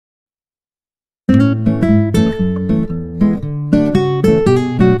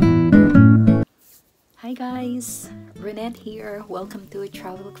guys, Renette here. Welcome to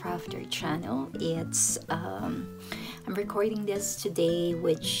Travel Crafter channel. I'm recording this today,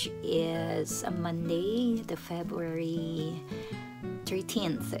 which is a Monday, the February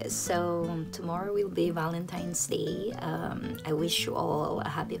 13th. So tomorrow will be Valentine's Day. I wish you all a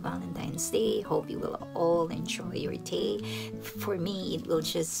happy Valentine's Day. Hope you will all enjoy your day. For me, it will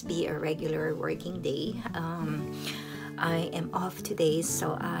just be a regular working day. I am off today,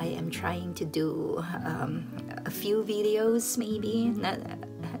 so I am trying to do a few videos, maybe.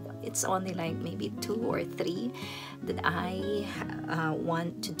 It's only like maybe 2 or 3 that I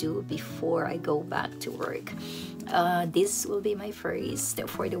want to do before I go back to work. This will be my first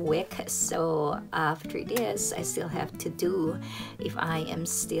for the week, so after this I still have to do, if I am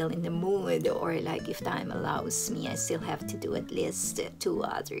still in the mood or like if time allows me, I still have to do at least 2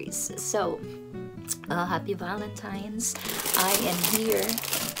 others. So happy Valentine's. I am here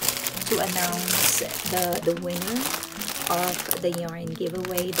to announce the winner of the yarn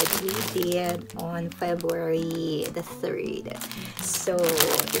giveaway that we did on February the 3rd. So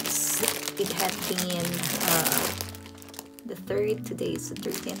it had been the 3rd, today is the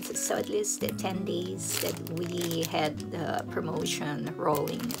 13th, so at least 10 days that we had the promotion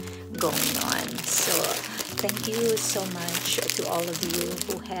rolling going on. So thank you so much to all of you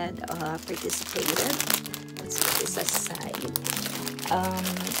who had participated. Let's put this aside.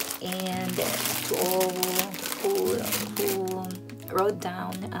 And to all who wrote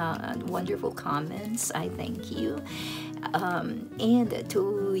down wonderful comments, I thank you. And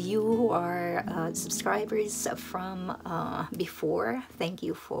to you who are subscribers from before, thank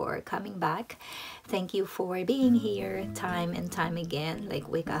you for coming back. Thank you for being here time and time again, like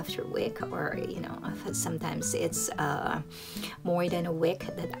week after week, or you know, sometimes it's more than a week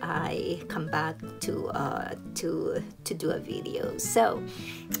that I come back to do a video. So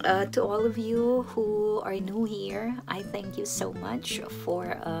to all of you who are new here, I thank you so much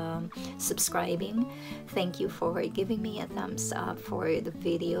for subscribing. Thank you for giving me a thumbs up for the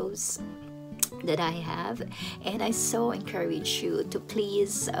videos that I have, and I so encourage you to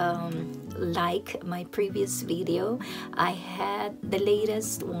please like my previous video. I had the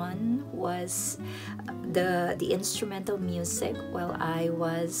latest one was the instrumental music while I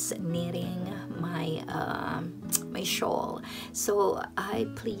was knitting my my shawl. So I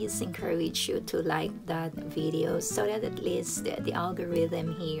please encourage you to like that video so that at least the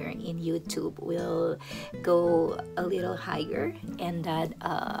algorithm here in YouTube will go a little higher, and that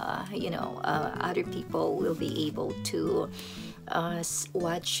you know, other people will be able to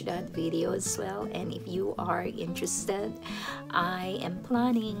watch that video as well. And if you are interested, I am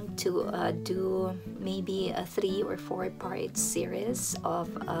planning to do maybe a 3 or 4 part series of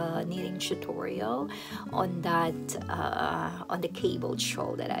knitting tutorial on that on the cable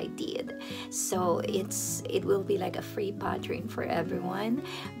shawl that I did. So it will be like a free pattern for everyone,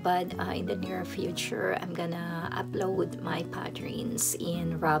 but in the near future I'm gonna upload my patterns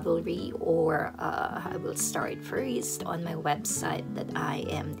in Ravelry, or I will start first on my website that I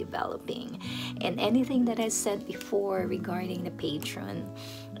am developing. And anything that I said before regarding the Patreon,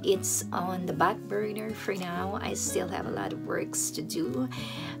 it's on the back burner for now. I still have a lot of works to do,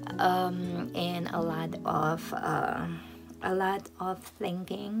 and a lot of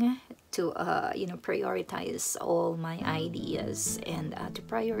thinking to you know, prioritize all my ideas and to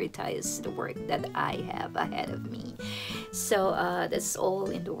prioritize the work that I have ahead of me. So that's all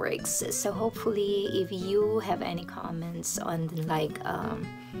in the works. So hopefully, if you have any comments on like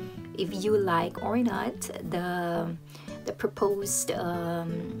if you like or not the proposed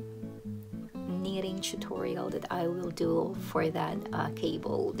knitting tutorial that I will do for that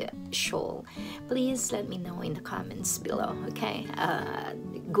cabled shawl, please let me know in the comments below. Okay,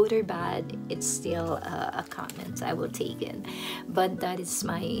 good or bad, it's still a comment, I will take it. But that is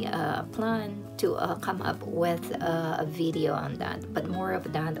my plan to come up with a video on that, but more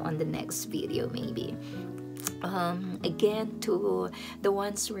of that on the next video maybe. Again, to the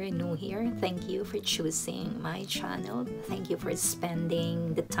ones who are new here, thank you for choosing my channel. Thank you for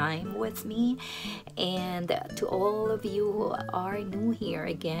spending the time with me. And to all of you who are new here,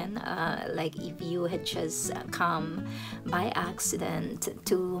 again, like if you had just come by accident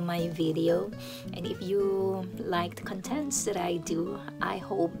to my video, and if you like the contents that I do, I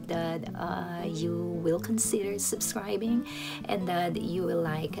hope that you will consider subscribing and that you will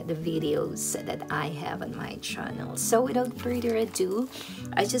like the videos that I have on my channel. So without further ado,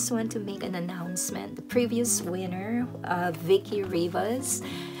 I just want to make an announcement. The previous winner, Vicky Rivas,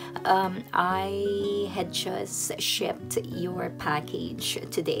 I had just shipped your package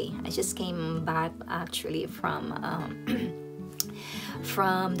today. I just came back actually from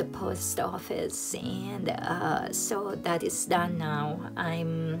from the post office, and so that is done now.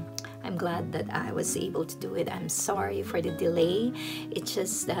 I'm glad that I was able to do it. I'm sorry for the delay. It's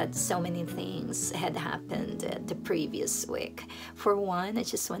just that so many things had happened the previous week. For one, I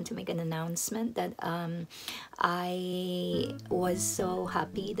just want to make an announcement that I was so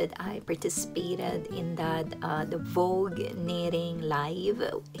happy that I participated in that the Vogue Knitting Live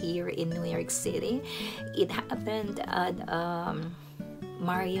here in New York City. It happened at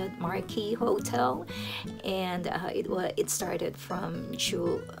Marriott Marquis Hotel, and it started from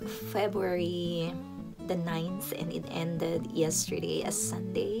February the 9th, and it ended yesterday as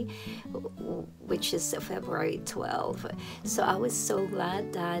Sunday, which is February 12th. So I was so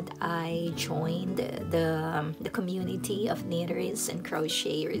glad that I joined the community of knitters and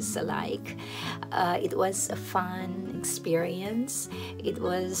crocheters alike. It was a fun experience. It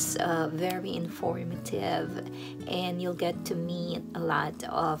was very informative, and you'll get to meet a lot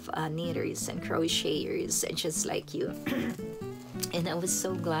of knitters and crocheters just like you. And I was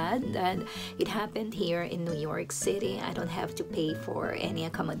so glad that it happened here in New York City. I don't have to pay for any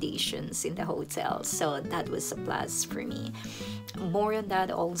accommodations in the hotel, so that was a plus for me. More on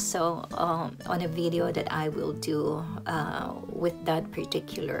that also on a video that I will do with that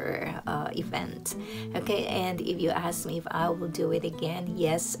particular event. Okay, and if you ask me if I will do it again,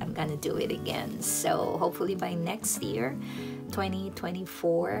 yes, I'm gonna do it again. So hopefully by next year,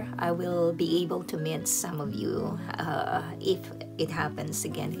 2024, I will be able to meet some of you if it happens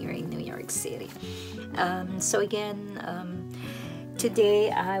again here in New York City. So again, today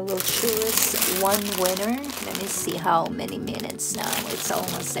I will choose one winner. Let me see how many minutes now. It's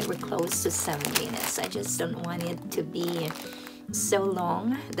almost like we're close to 7 minutes. I just don't want it to be so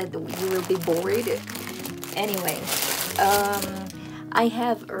long that you will be bored. Anyway, I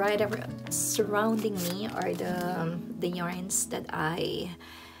have right surrounding me are the yarns that I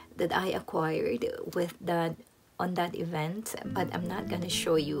acquired with that on that event, but I'm not gonna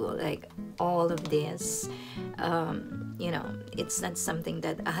show you like all of this. You know, it's not something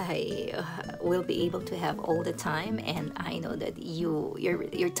that I will be able to have all the time, and I know that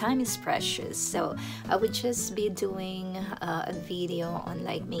your time is precious, so I would just be doing a video on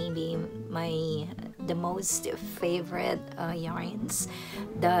like maybe the most favorite yarns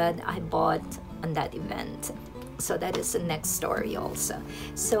that I bought on that event. So that is the next story also.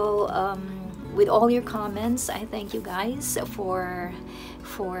 So with all your comments, I thank you guys for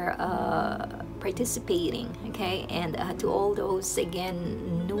participating. Okay, and to all those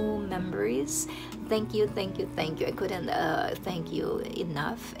again new members, thank you. I couldn't thank you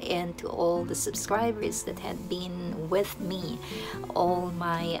enough. And to all the subscribers that had been with me all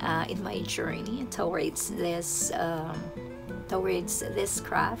my in my journey towards this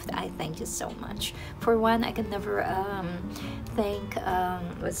craft, I thank you so much. For one, I can never thank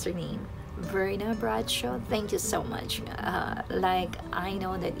what's her name, Verna Bradshaw. Thank you so much. Like, I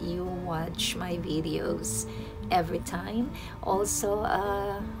know that you watch my videos every time. Also,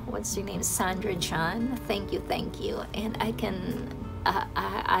 what's your name, Sandra John. Thank you. And I can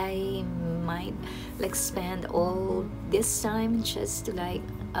I might like spend all this time just to like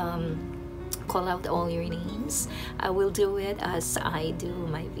call out all your names. I will do it as I do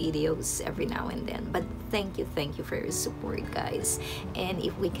my videos every now and then. But thank you for your support, guys. And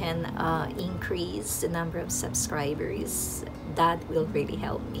if we can increase the number of subscribers, that will really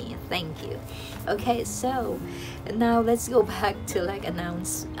help me. Thank you. Okay, so now let's go back to like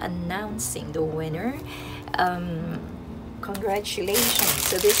announcing the winner. Congratulations.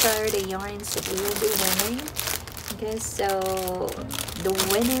 So these are the yarns that we will be winning. Okay, so the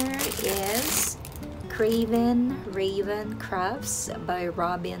winner is Craven Raven Crafts by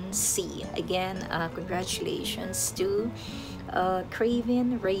Robin C. Again, congratulations to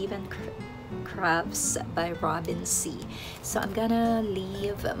Craven Raven Crafts by Robin C. So I'm gonna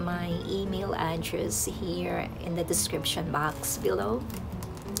leave my email address here in the description box below.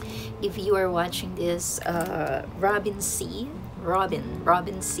 If you are watching this, Robin C,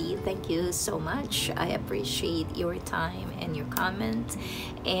 thank you so much. I appreciate your time and your comment,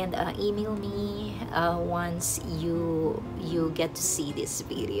 and email me once you get to see this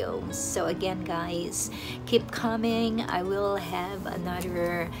video. So again, guys, keep coming. I will have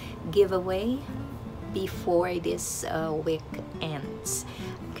another giveaway before this week ends.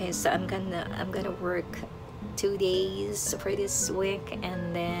 Okay, so I'm gonna work 2 days for this week,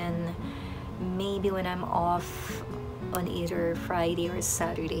 and then maybe when I'm off on either Friday or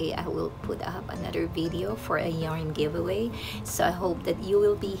Saturday, I will put up another video for a yarn giveaway. So I hope that you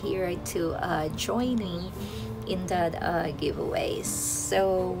will be here to join me in that giveaway.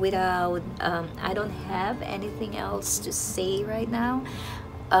 So without I don't have anything else to say right now,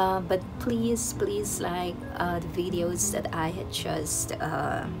 but please like the videos that I had just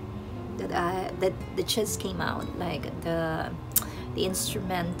that just came out, like the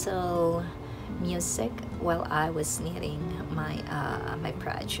instrumental music while I was knitting my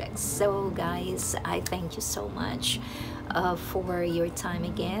projects. So guys, I thank you so much for your time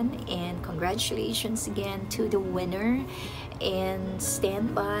again, and congratulations again to the winner, and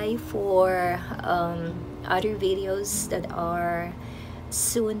stand by for other videos that are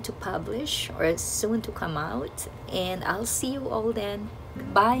soon to publish or soon to come out, and I'll see you all then.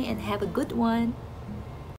 Bye and have a good one.